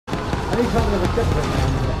I need something of a ship right now.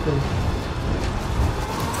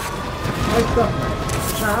 Nice stuff, mate.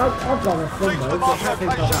 Nah, I've gone a swim mode, but can't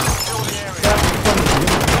think like that.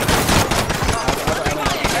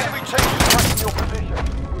 Enemy teams tracking your position.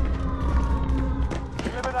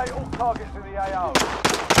 Eliminate all targets in the AO.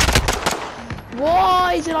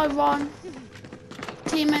 Why did I run?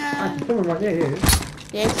 Team in Someone right near you.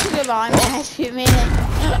 Yeah, it's too behind me. Shoot me.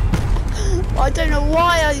 I don't know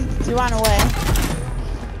why I ran away.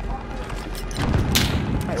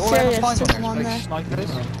 Hey, all I have to find on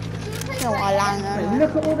snipers. No, I landed.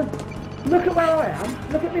 Look at all the. Look at where I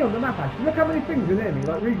am. Look at me on the map, actually. Look how many things are near me,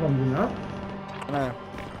 like recons and that. I know.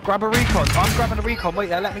 Grab a recon. I'm grabbing a recon. Wait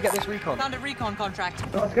there, let me get this recon. Found a recon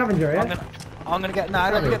contract. Got a scavenger, yeah? I'm gonna get. No,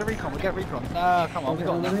 let me get the recon. We'll get recon. No, come on, we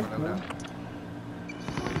got enough.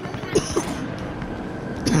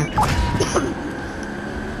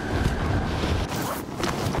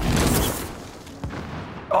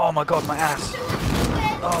 Oh my god, my ass.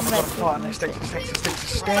 Oh my god, I'm fighting this.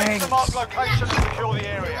 Sting. The mark location and secure the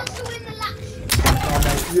area. Oh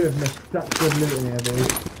mate, you have missed such good loot in here, boys.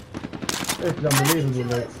 This is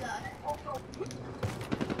unbelievable loot.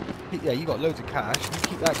 Yeah, you got loads of cash. You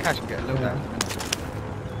keep that cash and get a load out.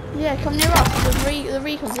 Yeah, come near us. The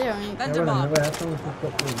recon's here. Vendor mark.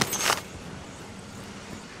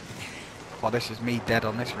 Oh, this is me dead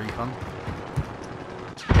on this recon.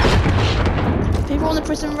 People on the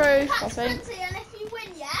prison roof, I think. And if you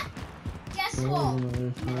win, yeah? Guess what?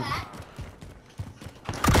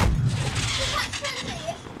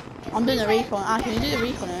 I'm doing the recon. Ah, can you do the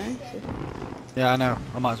recon, eh? Yeah, I know.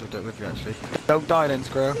 I might as well do it with you actually. Don't die then,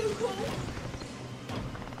 Squirrel.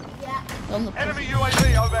 Enemy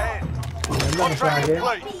UAV overhead. Contract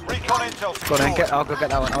complete. Recon intel. Go on then, I'll go get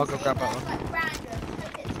that one. I'll go grab that one.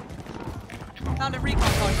 Found a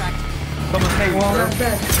recon contract. Come on, hey,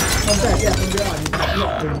 I'm dead, yeah, from behind.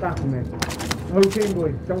 Not doing back on me. The whole team,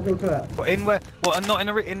 boys, don't go to that. What, in where? What, and not in,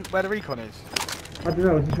 in where the recon is? I don't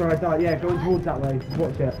know, just where I died. Yeah, going towards that way, just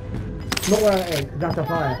watch it. Not where it is, because that's a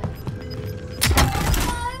fire.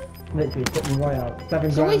 Literally, put me right out.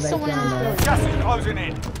 7 So grand, someone else there. Gas is closing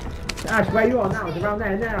in. Ash, where you are now? It's around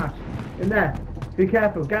there, in there, Ash. In there. Be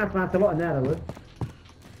careful, gas mask a lot in there, though, would.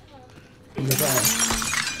 In the fire.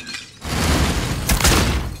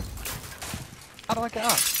 How do I get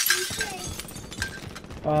up?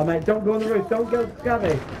 Oh, mate, don't go on the roof. Don't go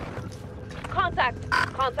scabby. Contact!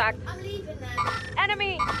 Contact! I'm leaving then.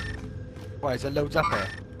 Enemy! Why, is there loads up here?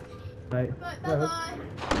 Mate. Right, bye-bye.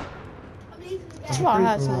 I'm leaving That's again. what I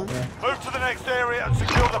had someone. Move to the next area and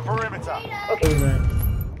secure the perimeter. Okay, mate.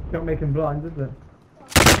 Don't make him blind, does it?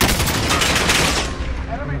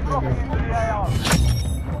 Enemy dropping into the AO.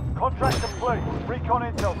 Contract complete. Recon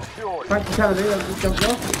intel secured. Thanks for telling me, I just jumped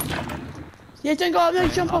off. Yeah, don't go up there,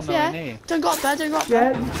 jump off, yeah. Near. Don't go up there, don't go up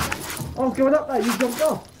there. Yeah. Oh, going up there, you jumped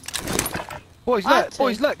off. Boys,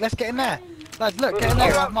 look, let's get in there. Lads, look, get in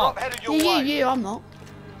there, right, Mark. Headed your way. You, I'm not.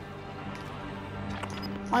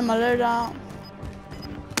 I'm a loadout.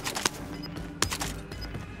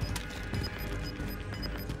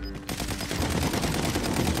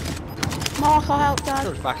 Mark, I'll help,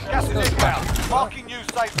 Dad. Gas is inbound. Marking new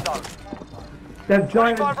safe zone. They're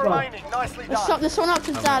giant 25 spots. remaining. Nicely done. There's someone up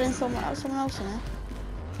to Dad and someone else in there.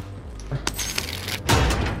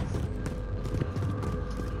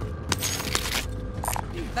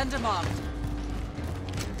 Vendor marked.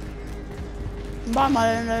 I'm buying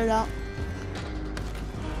my own loadout.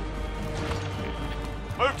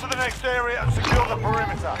 Move to the next area and secure the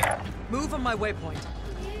perimeter. Move on my waypoint.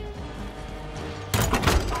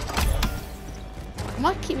 I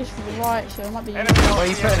might keep this for the right, so it might be. Enemy Where are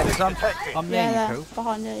you putting it? RCXD 'Cause detected. I'm Yeah, near there, you, Cool.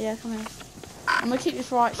 behind it. Yeah, come here. I'm gonna keep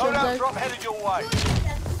this right, so Loadout though. drop headed your way.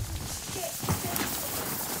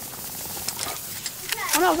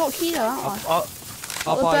 Oh no, I've got a key though, haven't I?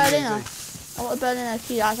 I'll Got a buy you. Berliner. I've got a Berliner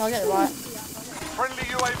key, I'll get it right. Friendly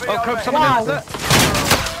UAV Oh, Coke, overhead. someone Wow. else, look.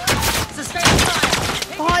 Sustained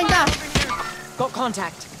fire! Behind that! Got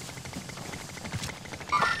contact.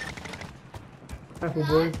 Careful,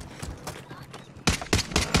 boy.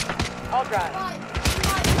 I'll drive.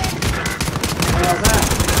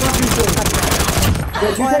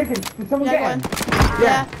 Did you take him? Did someone Yeah, get him? go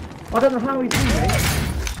Yeah. I don't know how he's seen me.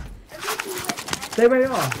 Stay where you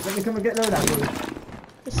are. Let me come and get loadout, boys.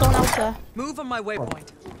 There's someone else there. Move on my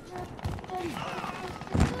waypoint.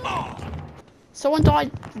 Someone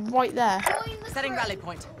died right there. Setting rally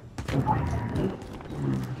point.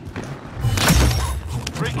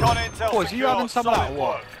 Recon intel Boys, are you having some of that or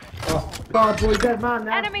what? Oh, God, boy, dead man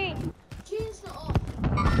now. Enemy! Tune's not on.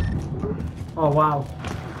 Oh, wow.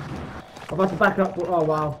 I'm about to back up. Oh,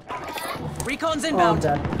 wow. Recon's Oh, I'm inbound.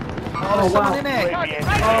 dead. there's someone wow. in here.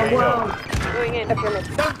 Oh wow. Going in.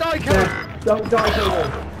 Don't die, Kobe. Yeah, don't die,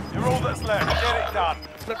 Kobe. You're all that's left. Get it done.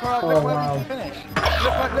 Look right, Oh, look where wow. we can finish.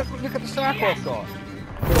 Look at the circle I've got.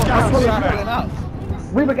 That's what Circle we- enough.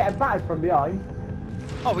 We were getting battered from behind.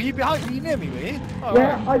 Oh, were you behind? Were you near me, were you? Oh,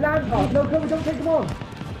 Yeah, right. I landed. Oh, no, Kobe, don't take them on.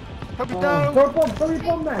 Kobe, Oh, don't. throw a bomb, throw your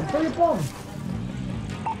bomb, man. Throw your bomb.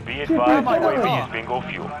 Be Shoot, advised, shoot, shoot. UAV is bingo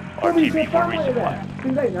fuel. Kobe, RTV stay for down right resupply. there.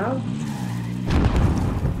 Too late now.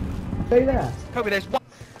 Stay there. Kobe, there's one.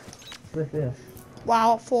 This here.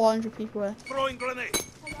 Wow, 400 people here.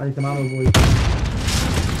 I need some ammo, boys.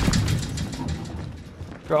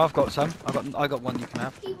 Bro, I've got some. I got one you can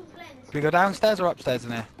have. Can we go downstairs or upstairs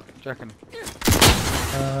in here? Do you reckon?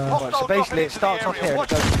 Right, so basically it starts off here and it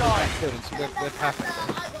goes to the next building, so we're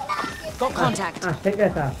perfect. Got contact. Ah, take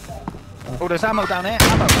this out. Oh, there's ammo down here.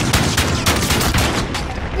 Ammo.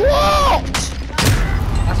 What?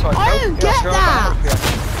 That's right. I don't get that.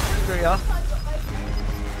 Here you are.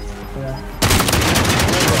 Yeah.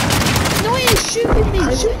 No, he's shooting me.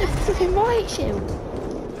 He's shooting the freaking riot shield.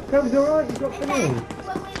 Kobe's alright, you got the knee.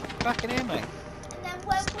 Back in here, mate.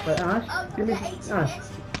 Wait, Ash, give me... Ash.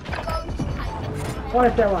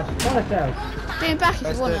 Fire cell, Ash. Fire cell. Bring it back if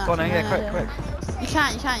Where's you want the... that. Go on, No, yeah, no, quick, no. quick. You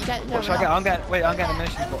can't. What should I get? I'm getting a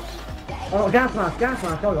munitions box. Oh, gas mask, I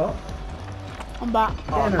got. I'm back.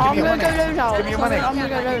 Yeah, I'm man. Give me your gonna go money. load out. Give me your money. I'm gonna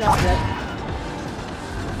go load out.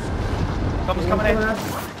 Someone's coming in.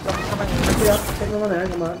 Someone's coming in. Yeah, take them on there,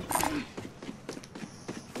 come on.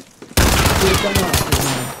 Come on.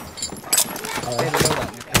 Stay the loadout.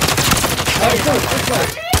 Oh, it's good, it's good.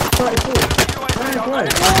 It's good.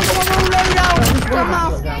 Come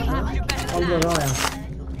on. I'm going higher.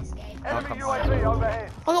 Enemy UAV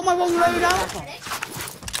overhead. I got my wrong load out.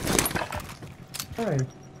 Hey.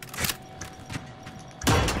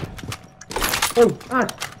 Oh, Ash,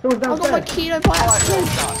 someone's I got my downstairs. kilo by accident.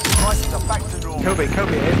 Prices are back to normal. Kobe, it's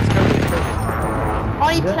Kobe. I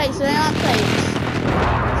need plates. Do anyone have plates?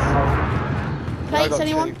 I Plates, got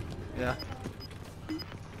anyone? 2. Yeah.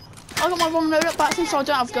 I got my wrong load up back so I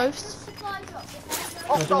don't have ghosts.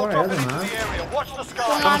 Hostile worry, dropping doesn't into matter. the area. Watch the Go on, sky.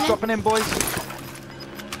 Someone's Landon. dropping in, boys.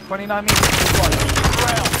 29 meters.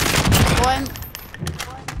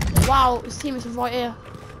 Wow, this team is right here.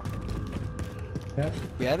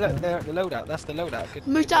 Yeah, look, they're at the loadout. That's the loadout. Good.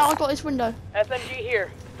 Moved out, I got this window. SMG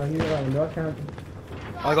here. I knew that window, I can't.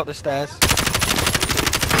 I got the stairs.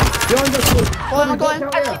 Behind us, boys. I got him.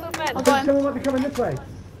 Watch out I there. see movement. I got think him. someone might be coming this way.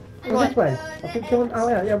 Coming this way. I think someone... Oh,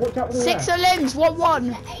 yeah, watch out for the 6 limbs,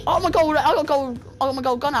 1-1. Oh my gold, I got my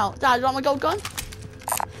gold gun out. Dad, you want my gold gun?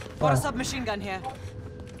 Got a submachine gun here.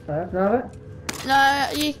 Can I have it? No,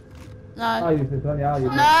 you. No. I'll use this one, yeah, I'll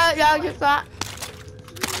use it. No, yeah, give that.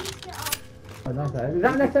 Oh, nice, that. Is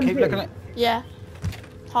that an SMG? Keep looking at. Yeah.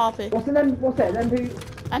 Harpy. What's it, an MP?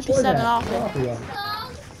 MP7 Harpy. Harpy one.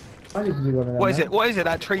 I need to do one of them. What is man. it? What is it?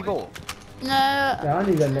 That tree ball? No. Yeah, I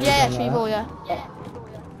need them. Yeah, tree ball, yeah.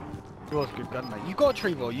 Yours a good gun, mate. You got a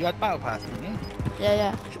tree ball. You had battle pass, didn't you?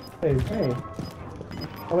 Yeah. Hey, hey.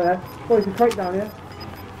 Oh, wait, there. Boys, there's a crate down here.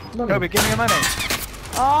 Money. Kobe, give me your money.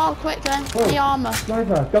 Oh, quick then. Oh. The armor.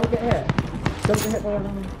 Sniper, don't get hit. Don't get hit by an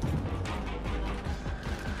enemy.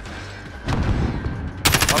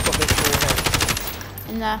 I've got this ball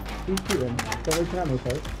here. In there. He's shooting. Don't waste your ammo,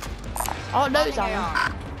 folks. Oh, loads of them.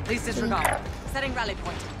 AR. Please disregard. Setting rally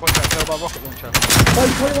point. What's that? Kill by rocket launcher. Oh,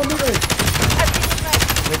 21 meters.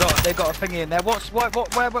 They got a thingy in there. What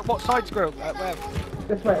side squirrel? Where?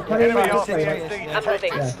 This way, 20 Enemy meters this way. RCXD I'm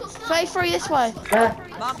moving. Yeah. 23 this way. Yeah.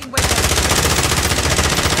 Marking waypoint.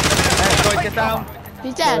 Boys, get down.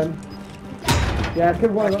 He's dead. Yeah,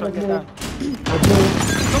 kill one of them. Get There's more. down. There's more.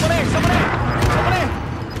 Someone in!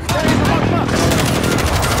 There he is, a box up.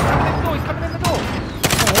 He's coming in the door.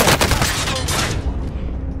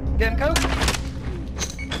 Get him, Coke.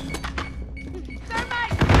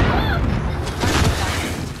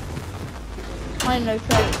 I know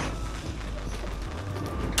plates.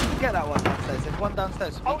 Get that one downstairs. There's one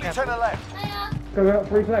downstairs. So be Only to careful. the left. Go up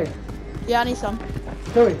 3 plates. Yeah, I need some.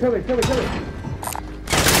 Kill it. Get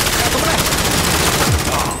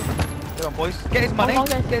on, boys. Get his money. Oh,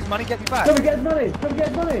 okay. Get his money. Get me back. Come and get his money. Come and get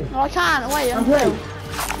his money. No, I can't. Wait, I'm I'm playing.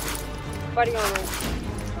 Buddy on me.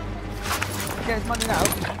 Get his money now. You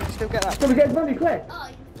can still get that. Come and get his money, quick.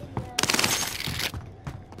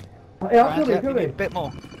 Yeah, I'll Right, kill you need a it. bit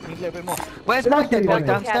more. You need a little bit more. Where's Did I my dead see body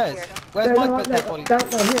that? downstairs? Where's my dead body? Down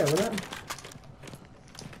here, will it?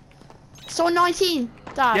 So 19,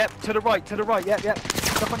 Dad. Yep, to the right. Yep.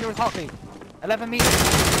 Look on your heartbeat. 11 meters.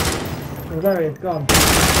 Oh, there he is, gone. Go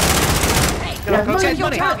Yeah, get his money,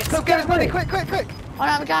 money. targets. Go get his money. Quick. I don't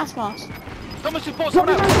have a gas mask. Someone should put Drop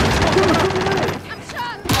someone the money. else. Drop the money.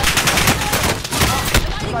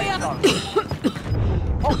 safe zone.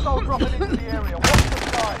 Hostile dropping into the area. Watch the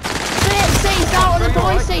sky. Stays out on the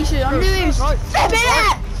buy station. I'm loose. Flip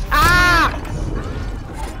it! Ah!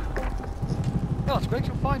 No, it's great.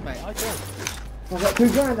 You're fine, mate. I do. I've got 2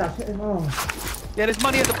 grand out. Oh. Yeah, there's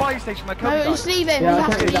money at the buy station where Kobe No, died. just leave him. Yeah, We I have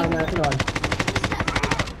can't to get down leave. there tonight.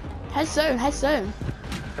 Head zone, head zone.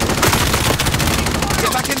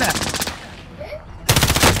 Get back in there.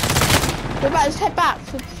 Go back, let's head back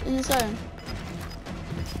in the zone.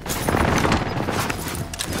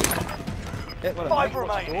 Yeah, well, 5 mate, watch the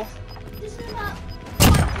remaining. door. This is about.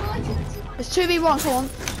 It's 2v1, come on.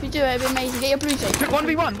 If you do it, it'll be amazing. Get your blue tape.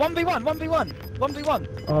 1v1, 1v1, 1v1, 1v1.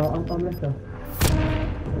 Oh, I'm Leicester.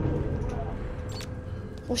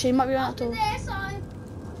 Oh shit, he might be around that door. There, side.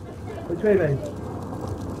 Which way, babe?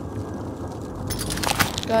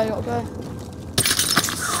 Go, you gotta go.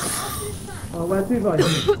 Oh, where to,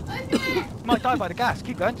 boys? Open it. Might die by the gas.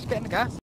 Keep going. Just get in the gas.